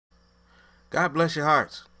God bless your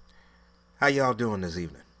hearts. How y'all doing this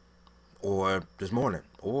evening? Or this morning?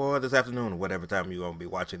 Or this afternoon? Or whatever time you're going to be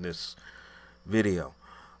watching this video.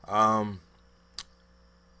 Um,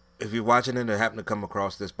 if you're watching it and happen to come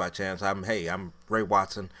across this by chance, I'm Ray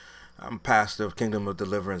Watson. I'm pastor of Kingdom of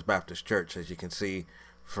Deliverance Baptist Church, as you can see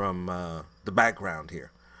from the background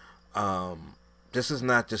here. This is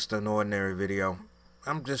not just an ordinary video.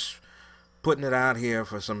 I'm just putting it out here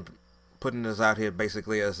putting this out here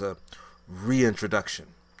basically as a reintroduction.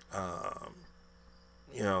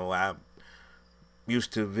 I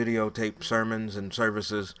used to videotape sermons and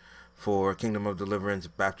services for Kingdom of Deliverance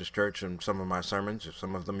Baptist Church, and some of my sermons,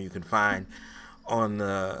 some of them you can find on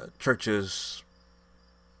the church's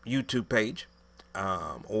YouTube page,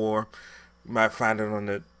 or you might find it on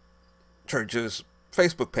the church's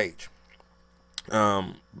Facebook page.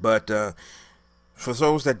 But for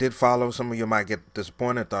those that did follow, some of you might get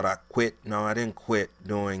disappointed, thought I quit. No, I didn't quit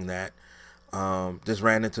doing that. Just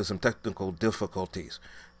ran into some technical difficulties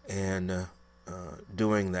and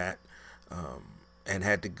doing that, and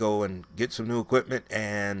had to go and get some new equipment,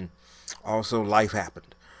 and also life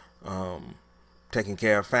happened. Taking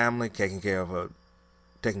care of family, taking care of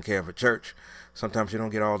a church. Sometimes you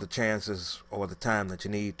don't get all the chances or the time that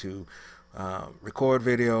you need to record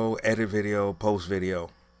video, edit video, post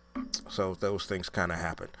video. So those things kind of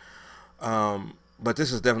happen. But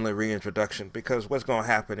this is definitely a reintroduction, because what's going to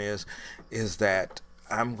happen is that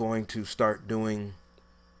I'm going to start doing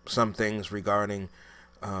some things regarding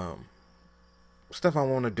stuff I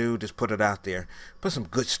want to do. Just put it out there, put some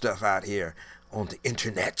good stuff out here on the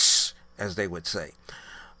internets, as they would say.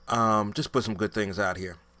 Just put some good things out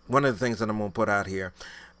here. One of the things that I'm going to put out here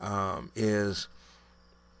is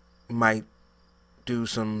might do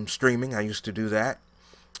some streaming. I used to do that.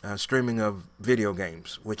 Streaming of video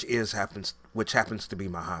games, which happens to be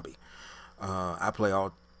my hobby. I play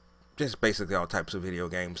basically all types of video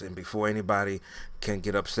games, and before anybody can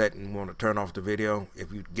get upset and want to turn off the video,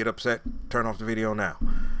 if you get upset, turn off the video now,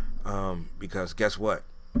 because guess what?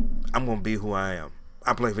 I'm gonna be who I am.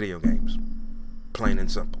 I play video games, plain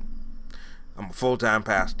and simple. I'm a full-time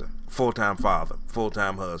pastor, full-time father,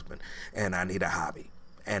 full-time husband, and I need a hobby,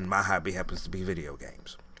 and my hobby happens to be video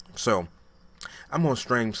games. So I'm gonna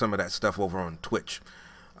stream some of that stuff over on Twitch.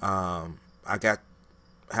 I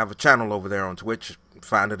have a channel over there on Twitch.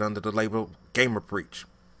 Find it under the label GamerPreach.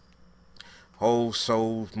 Oh,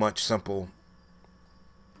 so much simple.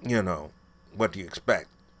 You know, what do you expect?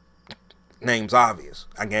 Name's obvious.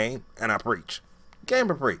 I game and I preach.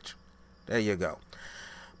 GamerPreach. There you go.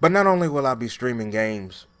 But not only will I be streaming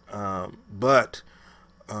games, but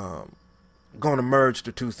going to merge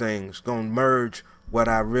the two things. Going to merge what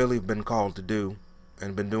I really been called to do,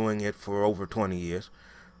 and been doing it for over 20 years.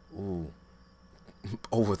 Ooh,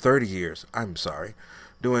 over 30 years. I'm sorry.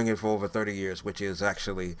 Doing it for over 30 years, which is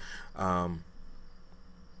actually telling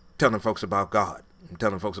folks about God, and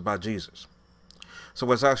telling folks about Jesus. So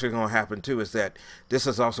what's actually going to happen too is that this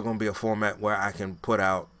is also going to be a format where I can put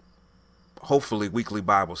out, hopefully, weekly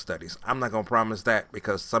Bible studies. I'm not going to promise that,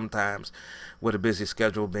 because sometimes with a busy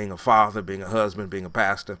schedule, being a father, being a husband, being a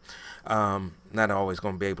pastor, not always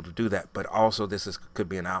going to be able to do that. But also could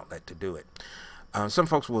be an outlet to do it. Some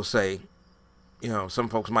folks will say, some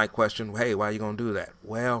folks might question, hey, why are you going to do that?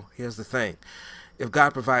 Well, here's the thing. If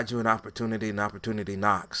God provides you an opportunity, and opportunity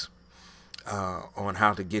knocks on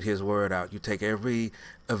how to get his word out, you take every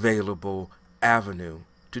available avenue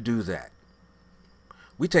to do that.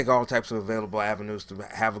 We take all types of available avenues to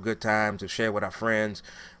have a good time, to share with our friends,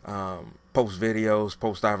 post videos,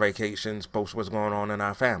 post our vacations, post what's going on in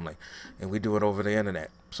our family. And we do it over the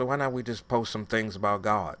internet. So why not we just post some things about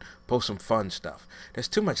God, post some fun stuff. There's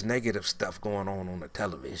too much negative stuff going on the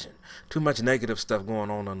television, too much negative stuff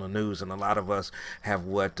going on the news, and a lot of us have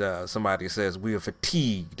what somebody says, we are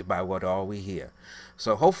fatigued by what all we hear.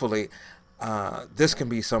 So hopefully this can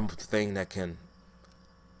be something that can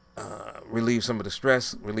relieve some of the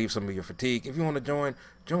stress, relieve some of your fatigue. If you want to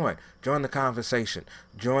join the conversation,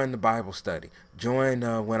 join the Bible study, join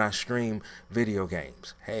when I stream video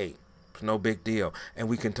games. Hey, it's no big deal, and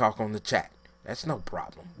we can talk on the chat. That's no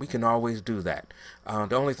problem. We can always do that.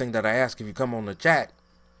 The only thing that I ask, if you come on the chat,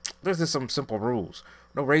 there's just some simple rules.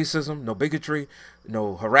 No racism, no bigotry,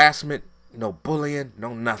 no harassment, no bullying,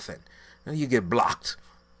 no nothing. And you get blocked,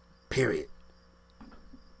 period.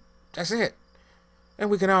 That's it. And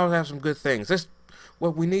we can always have some good things.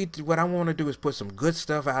 What I want to do is put some good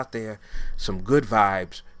stuff out there, some good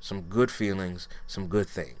vibes, some good feelings, some good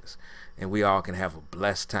things. And we all can have a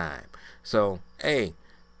blessed time. So, hey,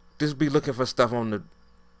 just be looking for stuff on the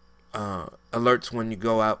alerts when you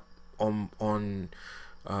go out on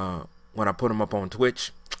when I put them up on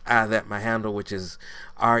Twitch. that my handle, which is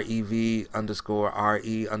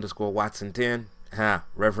REV_RE_Watson10.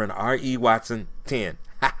 Reverend R.E. Watson 10.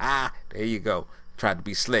 There you go. Tried to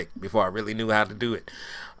be slick before I really knew how to do it.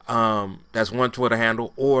 That's one Twitter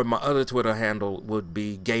handle, or my other Twitter handle would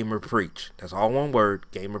be GamerPreach. That's all one word,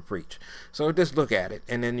 GamerPreach. So just look at it,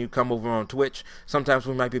 and then you come over on Twitch. Sometimes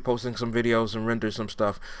we might be posting some videos and render some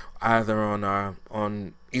stuff either on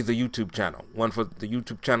either YouTube channel, one for the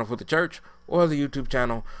YouTube channel for the church or the YouTube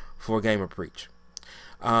channel for GamerPreach.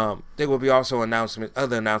 There will be also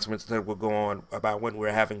other announcements that will go on about when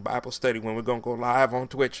we're having Bible study, when we're going to go live on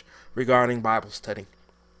Twitch regarding Bible study.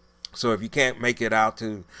 So if you can't make it out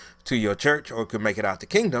to your church, or could make it out to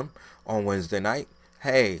Kingdom on Wednesday night,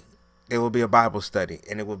 hey, there will be a Bible study,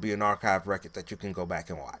 and it will be an archive record that you can go back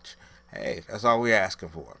and watch. Hey, that's all we're asking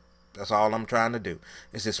for. That's all I'm trying to do,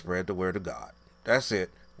 is to spread the word of God. That's it,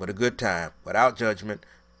 with a good time, without judgment,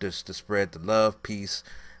 just to spread the love, peace,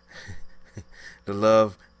 the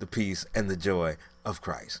love, the peace, and the joy of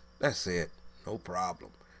Christ. That's it, no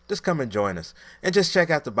problem. Just come and join us, and just check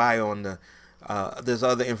out the bio on the there's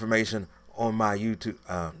other information on my YouTube,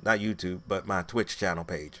 not YouTube, but my Twitch channel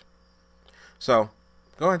page. So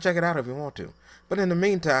go and check it out if you want to. But in the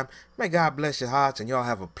meantime, may God bless your hearts, and y'all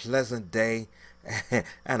have a pleasant day,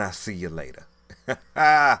 and I'll see you later.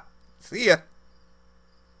 See ya.